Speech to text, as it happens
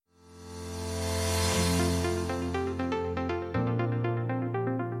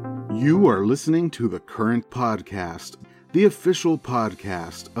You are listening to The Current Podcast, the official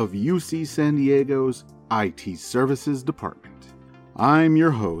podcast of UC San Diego's IT Services Department. I'm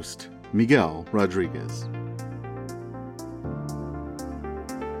your host, Miguel Rodriguez.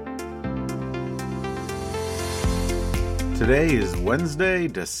 Today is Wednesday,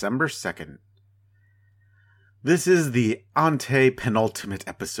 December 2nd. This is the antepenultimate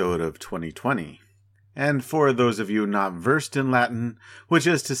episode of 2020. And for those of you not versed in Latin, which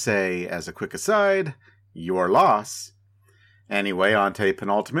is to say, as a quick aside, your loss. Anyway,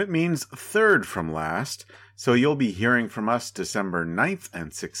 antepenultimate means third from last, so you'll be hearing from us December 9th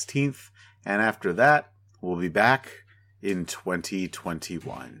and 16th, and after that, we'll be back in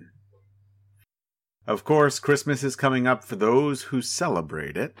 2021. Of course, Christmas is coming up for those who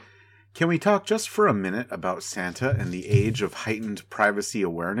celebrate it. Can we talk just for a minute about Santa and the age of heightened privacy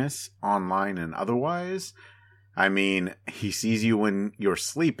awareness, online and otherwise? I mean, he sees you when you're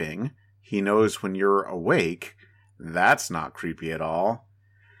sleeping. He knows when you're awake. That's not creepy at all.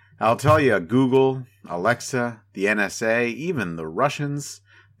 I'll tell you, Google, Alexa, the NSA, even the Russians,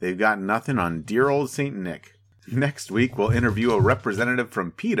 they've got nothing on dear old St. Nick. Next week, we'll interview a representative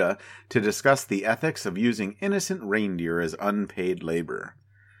from PETA to discuss the ethics of using innocent reindeer as unpaid labor.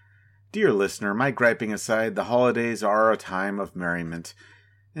 Dear listener, my griping aside, the holidays are a time of merriment.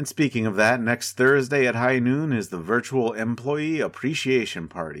 And speaking of that, next Thursday at high noon is the virtual Employee Appreciation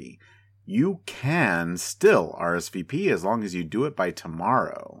Party. You can still RSVP as long as you do it by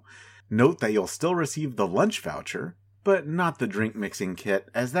tomorrow. Note that you'll still receive the lunch voucher, but not the drink mixing kit,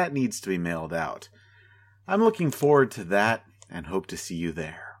 as that needs to be mailed out. I'm looking forward to that and hope to see you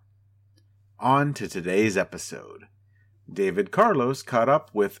there. On to today's episode. David Carlos caught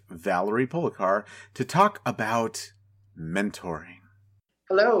up with Valerie Policar to talk about mentoring.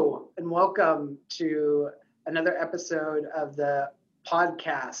 Hello, and welcome to another episode of the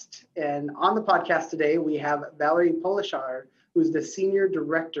podcast. And on the podcast today, we have Valerie Policar, who's the Senior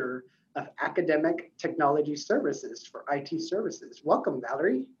Director of Academic Technology Services for IT Services. Welcome,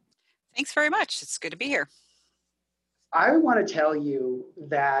 Valerie. Thanks very much. It's good to be here. I want to tell you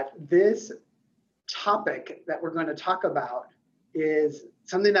that this topic that we're going to talk about is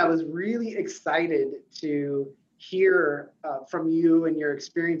something that I was really excited to hear from you and your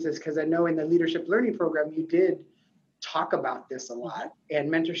experiences, because I know in the Leadership Learning Program, you did talk about this a lot. And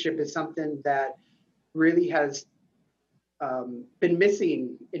mentorship is something that really has been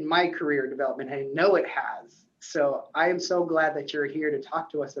missing in my career development. I know it has. So I am so glad that you're here to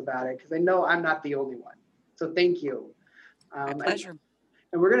talk to us about it, because I know I'm not the only one. So thank you. My pleasure.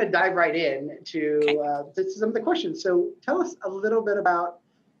 And we're going to dive right in to some of the questions. So tell us a little bit about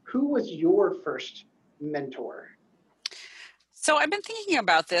who was your first mentor? So I've been thinking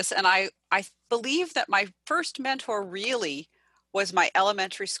about this, and I believe that my first mentor really was my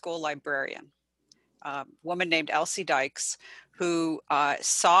elementary school librarian, a woman named Elsie Dykes, who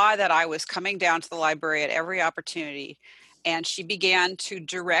saw that I was coming down to the library at every opportunity. And she began to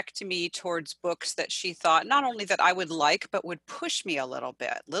direct me towards books that she thought not only that I would like, but would push me a little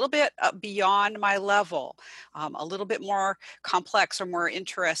bit beyond my level, a little bit more complex or more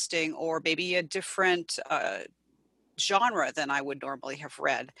interesting, or maybe a different genre than I would normally have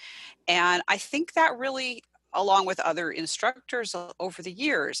read. And I think that really, along with other instructors over the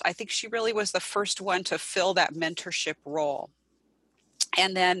years, I think she really was the first one to fill that mentorship role.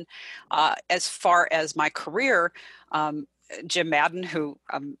 And then as far as my career, Jim Madden, who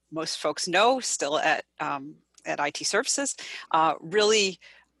most folks know still at IT Services, really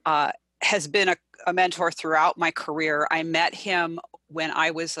has been a mentor throughout my career. I met him when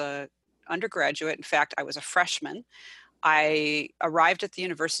I was an undergraduate. In fact, I was a freshman. I arrived at the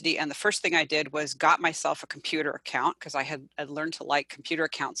university, and the first thing I did was got myself a computer account, because I had learned to like computer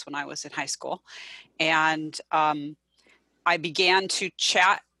accounts when I was in high school. And I began to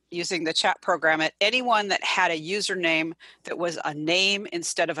chat using the chat program at anyone that had a username that was a name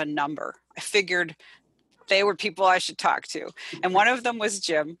instead of a number. I figured they were people I should talk to. And one of them was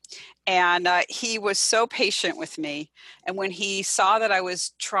Jim. And he was so patient with me. And when he saw that I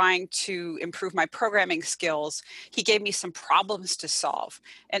was trying to improve my programming skills, he gave me some problems to solve.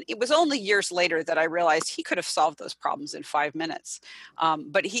 And it was only years later that I realized he could have solved those problems in 5 minutes.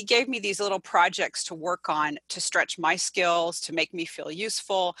 But he gave me these little projects to work on to stretch my skills, to make me feel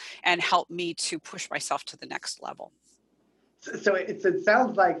useful, and help me to push myself to the next level. So it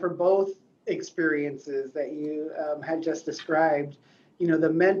sounds like for both experiences that you had just described, you know, the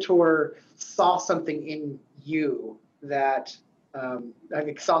mentor saw something in you that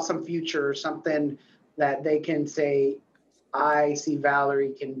like saw some future or something that they can say, I see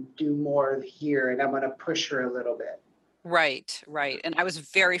Valerie can do more here and I'm going to push her a little bit. Right, right. And I was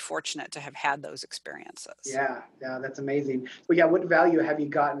very fortunate to have had those experiences. Yeah, that's amazing. But yeah, what value have you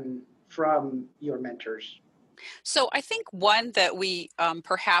gotten from your mentors? So I think one that we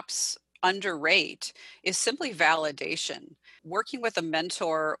perhaps underrate is simply validation. Working with a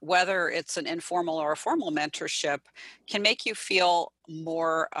mentor, whether it's an informal or a formal mentorship, can make you feel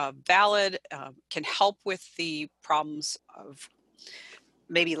more valid, can help with the problems of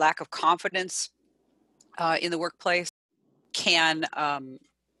maybe lack of confidence in the workplace, can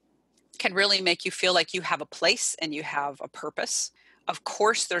can really make you feel like you have a place and you have a purpose. Of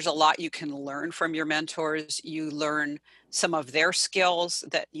course, there's a lot you can learn from your mentors. You learn some of their skills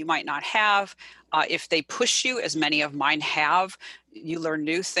that you might not have. If they push you, as many of mine have, you learn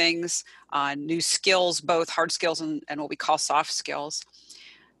new things, new skills, both hard skills and what we call soft skills.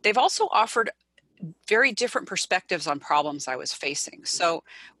 They've also offered very different perspectives on problems I was facing. So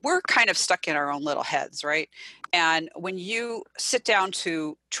we're kind of stuck in our own little heads, right? And when you sit down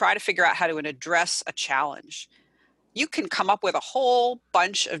to try to figure out how to address a challenge, you can come up with a whole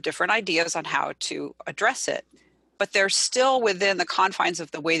bunch of different ideas on how to address it, but they're still within the confines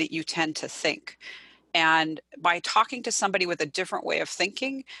of the way that you tend to think. And by talking to somebody with a different way of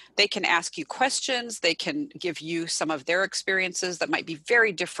thinking, they can ask you questions. They can give you some of their experiences that might be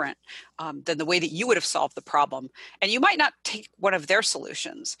very different than the way that you would have solved the problem. And you might not take one of their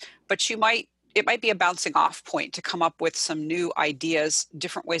solutions, but it might be a bouncing off point to come up with some new ideas,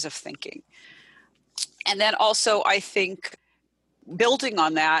 different ways of thinking. And then also, I think building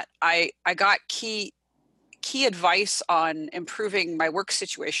on that, I got key advice on improving my work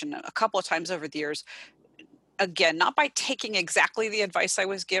situation a couple of times over the years. Again, not by taking exactly the advice I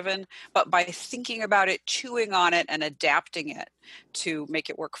was given, but by thinking about it, chewing on it, and adapting it to make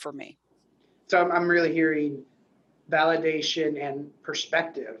it work for me. So I'm really hearing validation and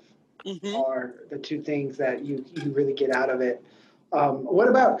perspective are the two things that you really get out of it. What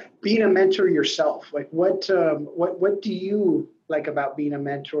about being a mentor yourself? Like what do you like about being a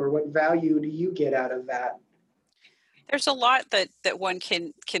mentor? What value do you get out of that? There's a lot that one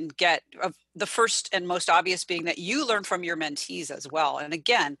can get. The first and most obvious being that you learn from your mentees as well. And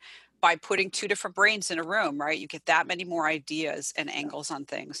again, by putting two different brains in a room, right, you get that many more ideas and angles on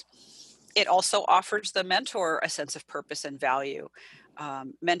things. It also offers the mentor a sense of purpose and value.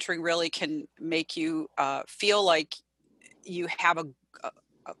 Mentoring really can make you feel like you have a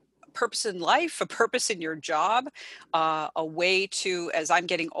purpose in life, a purpose in your job, a way to, as I'm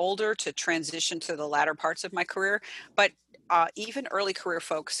getting older, to transition to the latter parts of my career. But even early career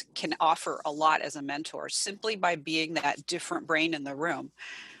folks can offer a lot as a mentor simply by being that different brain in the room.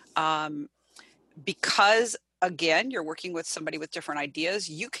 Because again, you're working with somebody with different ideas,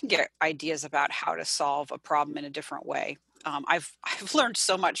 you can get ideas about how to solve a problem in a different way. I've learned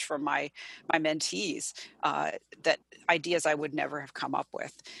so much from my mentees that ideas I would never have come up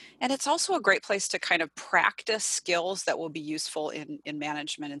with. And it's also a great place to kind of practice skills that will be useful in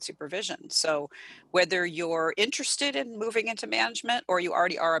management and supervision. So whether you're interested in moving into management or you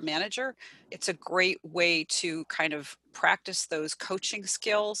already are a manager, it's a great way to kind of practice those coaching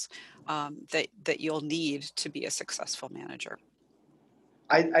skills that you'll need to be a successful manager.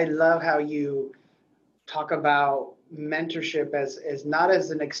 I love how you talk about mentorship as not as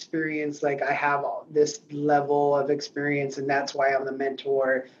an experience like I have this level of experience and that's why I'm the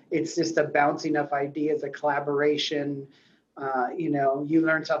mentor. It's just a bouncing of ideas, a collaboration. You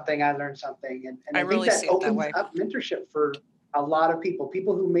learn something, I learn something, and I really think that opens up mentorship for a lot of people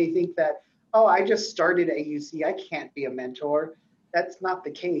who may think that, oh, I just started AUC, I can't be a mentor. That's not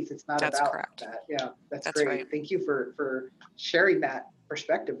the case. It's not that's about correct. that. Yeah, that's great. Right. Thank you for sharing that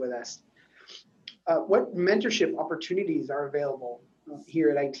perspective with us. What mentorship opportunities are available here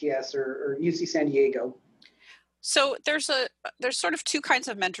at ITS or UC San Diego? So there's sort of two kinds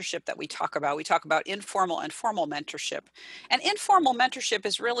of mentorship that we talk about. We talk about informal and formal mentorship. And informal mentorship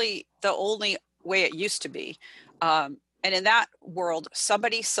is really the only way it used to be. And in that world,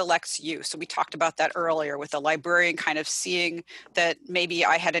 somebody selects you. So we talked about that earlier with the librarian kind of seeing that maybe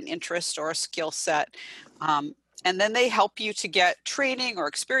I had an interest or a skill set. And then they help you to get training or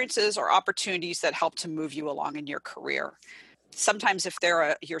experiences or opportunities that help to move you along in your career. Sometimes if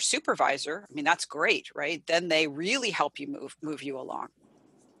they're your supervisor, I mean, that's great, right? Then they really help you move you along.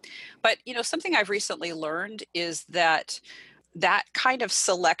 But, something I've recently learned is that kind of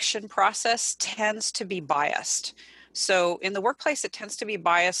selection process tends to be biased. So in the workplace, it tends to be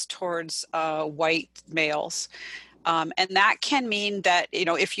biased towards white males. And that can mean that,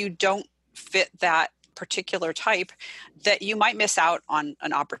 if you don't fit that particular type, that you might miss out on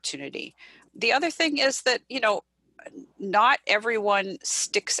an opportunity. The other thing is that, not everyone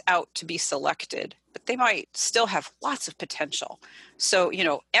sticks out to be selected, but they might still have lots of potential. So,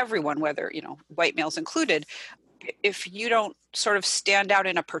 everyone, whether, white males included, if you don't sort of stand out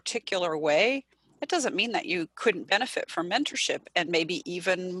in a particular way, it doesn't mean that you couldn't benefit from mentorship and maybe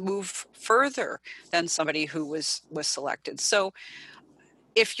even move further than somebody who was selected. So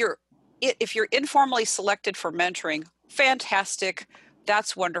if you're informally selected for mentoring, fantastic,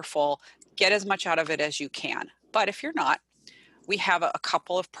 that's wonderful. Get as much out of it as you can. But if you're not, we have a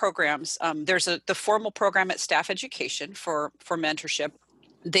couple of programs. There's the formal program at Staff Education for mentorship.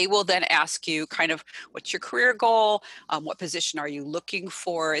 They will then ask you kind of what's your career goal, what position are you looking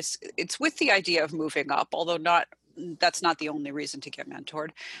for. It's with the idea of moving up, although that's not the only reason to get mentored.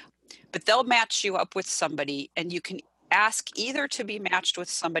 But they'll match you up with somebody, and you can ask either to be matched with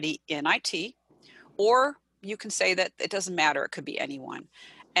somebody in IT, or you can say that it doesn't matter, it could be anyone.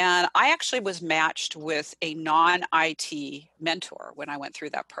 And I actually was matched with a non-IT mentor when I went through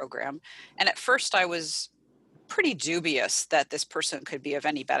that program. And at first I was pretty dubious that this person could be of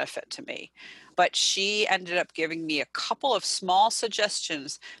any benefit to me. But she ended up giving me a couple of small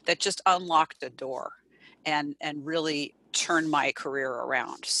suggestions that just unlocked a door and really turned my career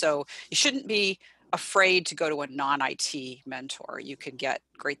around. So you shouldn't be afraid to go to a non-IT mentor. You can get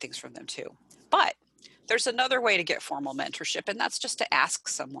great things from them too. But there's another way to get formal mentorship, and that's just to ask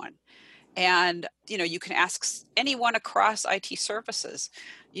someone. And, you can ask anyone across IT services.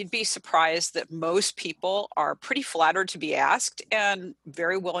 You'd be surprised that most people are pretty flattered to be asked and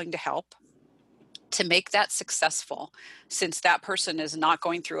very willing to help. To make that successful, since that person is not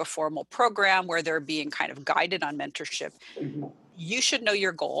going through a formal program where they're being kind of guided on mentorship, you should know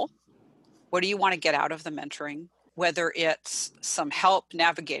your goal. What do you want to get out of the mentoring? Whether it's some help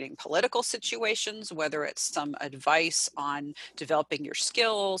navigating political situations, whether it's some advice on developing your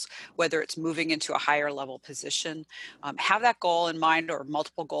skills, whether it's moving into a higher level position, have that goal in mind or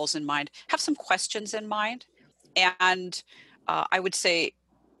multiple goals in mind. Have some questions in mind. And I would say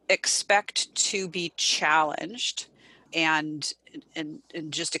expect to be challenged and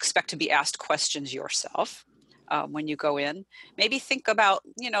just expect to be asked questions yourself. When you go in, maybe think about,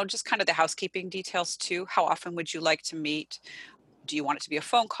 just kind of the housekeeping details too. How often would you like to meet? Do you want it to be a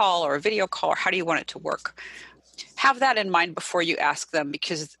phone call or a video call, or how do you want it to work? Have that in mind before you ask them,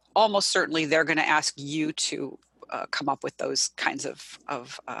 because almost certainly they're going to ask you to come up with those kinds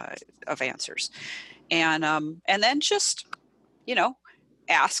of answers. And then just,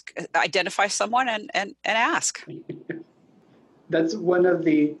 ask, identify someone and ask. That's one of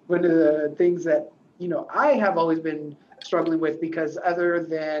the things that I have always been struggling with, because other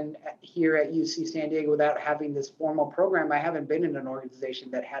than here at UC San Diego, without having this formal program, I haven't been in an organization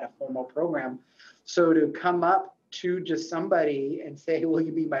that had a formal program. So to come up to just somebody and say, will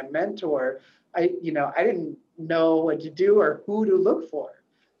you be my mentor? I didn't know what to do or who to look for.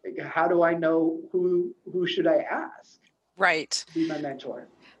 Like, how do I know who should I ask? Right. To be my mentor.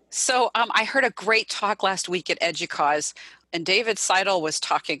 So I heard a great talk last week at EDUCAUSE, and David Seidel was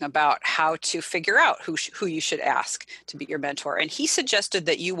talking about how to figure out who you should ask to be your mentor. And he suggested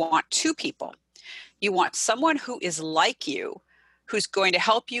that you want two people. You want someone who is like you, who's going to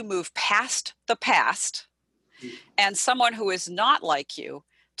help you move past the past, and someone who is not like you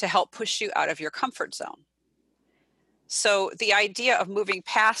to help push you out of your comfort zone. So the idea of moving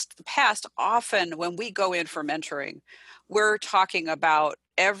past the past, often when we go in for mentoring, we're talking about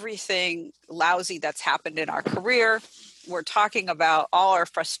everything lousy that's happened in our career. We're talking about all our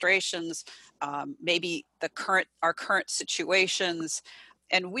frustrations, maybe our current situations.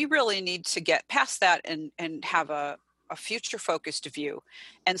 And we really need to get past that and have a future focused view.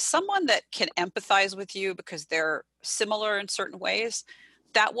 And someone that can empathize with you because they're similar in certain ways,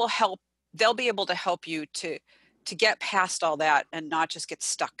 that will help. They'll be able to help you to get past all that and not just get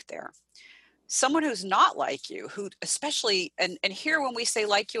stuck there. Someone who's not like you, who especially, and here when we say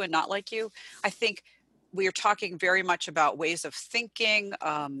like you and not like you, I think we are talking very much about ways of thinking,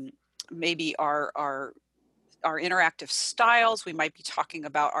 maybe our interactive styles. We might be talking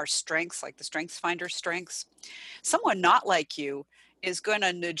about our strengths, like the StrengthsFinder strengths. Someone not like you is going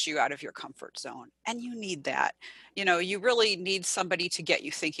to nudge you out of your comfort zone. And you need that. You really need somebody to get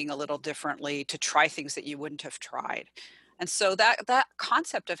you thinking a little differently, to try things that you wouldn't have tried. And so that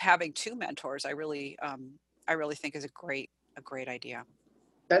concept of having two mentors, I really think is a great idea.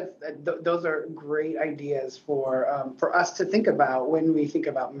 Those are great ideas for us to think about when we think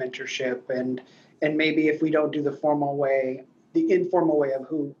about mentorship, and maybe if we don't do the formal way, the informal way of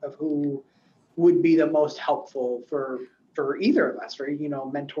who would be the most helpful for either of us, right?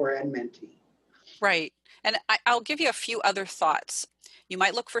 Mentor and mentee. Right. And I'll give you a few other thoughts. You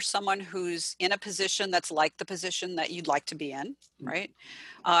might look for someone who's in a position that's like the position that you'd like to be in, right?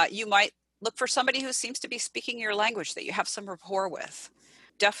 You might look for somebody who seems to be speaking your language that you have some rapport with.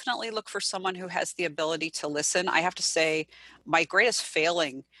 Definitely look for someone who has the ability to listen. I have to say, my greatest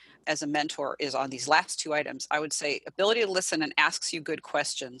failing as a mentor is on these last two items. I would say ability to listen and asks you good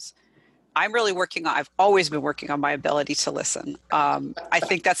questions. I've always been working on my ability to listen. I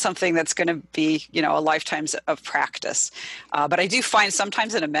think that's something that's going to be, a lifetime's of practice. But I do find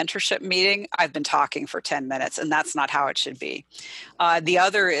sometimes in a mentorship meeting, I've been talking for 10 minutes, and that's not how it should be. The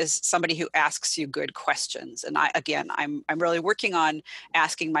other is somebody who asks you good questions. And I'm really working on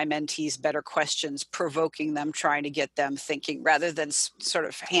asking my mentees better questions, provoking them, trying to get them thinking rather than sort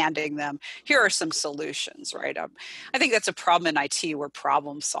of handing them, here are some solutions, right? I think that's a problem in IT. We're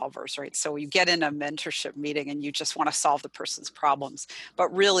problem solvers, right? So you get in a mentorship meeting and you just want to solve the person's problems.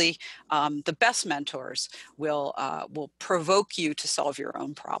 But really, the best mentors will provoke you to solve your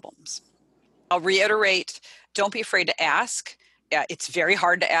own problems. I'll reiterate, don't be afraid to ask. Yeah, it's very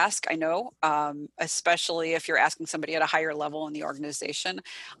hard to ask, I know, especially if you're asking somebody at a higher level in the organization.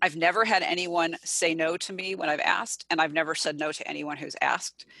 I've never had anyone say no to me when I've asked, and I've never said no to anyone who's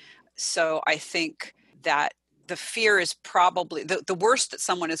asked. So I think that the fear is probably the worst that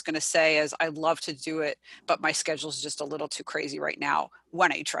someone is going to say is, I'd love to do it, but my schedule is just a little too crazy right now. Why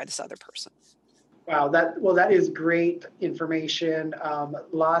don't you try this other person? Wow, that is great information.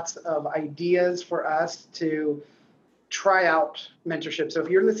 Lots of ideas for us to try out mentorship. So if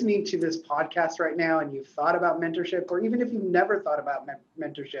you're listening to this podcast right now and you've thought about mentorship, or even if you've never thought about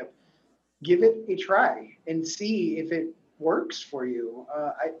mentorship, give it a try and see if it works for you.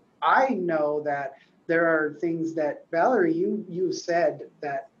 I know that there are things that, Valerie, you said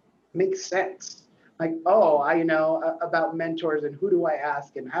that make sense. Like, I know about mentors and who do I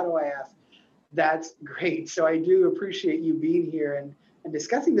ask and how do I ask? That's great. So I do appreciate you being here and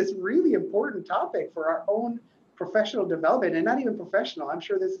discussing this really important topic for our own professional development, and not even professional. I'm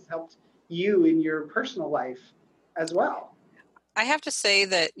sure this has helped you in your personal life as well. I have to say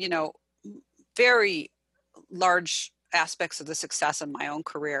that, very large aspects of the success in my own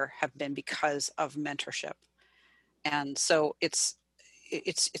career have been because of mentorship. And so it's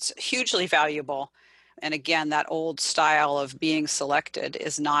hugely valuable. And again, that old style of being selected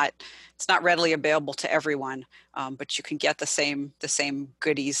it's not readily available to everyone, but you can get the same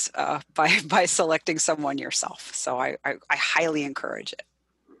goodies by selecting someone yourself. So I highly encourage it.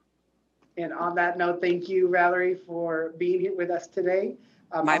 And on that note, thank you, Valerie, for being here with us today.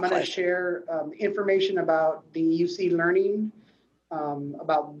 I'm going to share information about the UC Learning,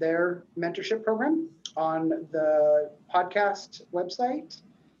 about their mentorship program on the podcast website.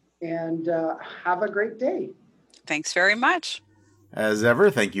 And have a great day. Thanks very much. As ever,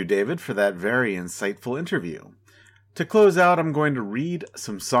 thank you, David, for that very insightful interview. To close out, I'm going to read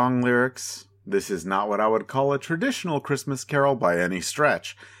some song lyrics. This is not what I would call a traditional Christmas carol by any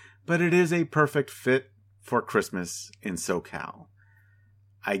stretch, but it is a perfect fit for Christmas in SoCal.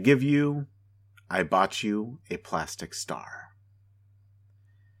 I bought you a plastic star.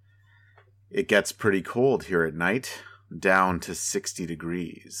 It gets pretty cold here at night, down to 60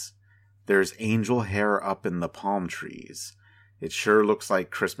 degrees. There's angel hair up in the palm trees. It sure looks like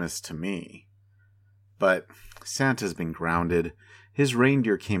Christmas to me. But Santa's been grounded. His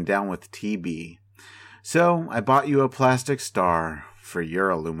reindeer came down with TB. So I bought you a plastic star for your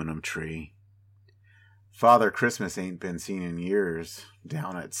aluminum tree. Father Christmas ain't been seen in years,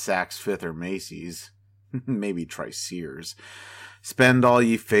 down at Saks Fifth or Macy's. Maybe try Sears. Spend all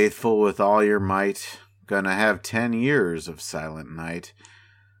ye faithful with all your might. Gonna have 10 years of silent night.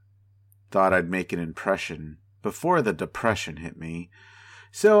 Thought I'd make an impression before the depression hit me.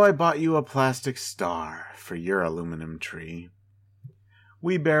 So I bought you a plastic star for your aluminum tree.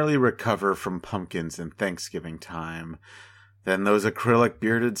 We barely recover from pumpkins in Thanksgiving time. Then those acrylic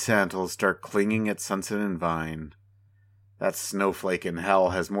bearded Santas start clinging at Sunset and Vine. That snowflake in hell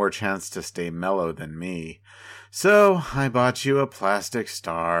has more chance to stay mellow than me. So I bought you a plastic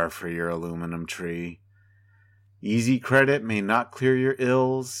star for your aluminum tree. Easy credit may not clear your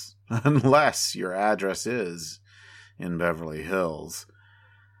ills, unless your address is in Beverly Hills.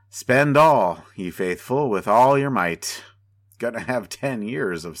 Spend all, ye faithful, with all your might. Gonna have 10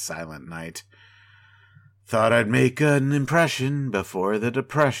 years of silent night. Thought I'd make an impression before the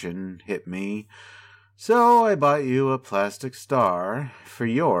depression hit me. So I bought you a plastic star for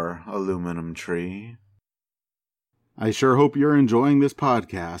your aluminum tree. I sure hope you're enjoying this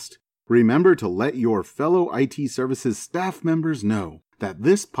podcast. Remember to let your fellow IT services staff members know that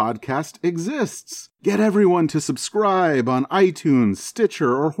this podcast exists. Get everyone to subscribe on iTunes,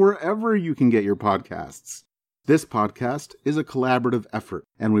 Stitcher, or wherever you can get your podcasts. This podcast is a collaborative effort,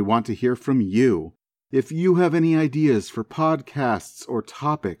 and we want to hear from you. If you have any ideas for podcasts or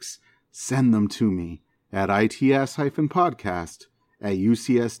topics, send them to me at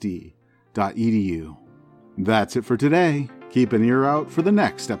its-podcast@ucsd.edu. That's it for today. Keep an ear out for the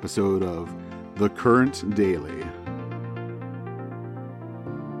next episode of The Current Daily.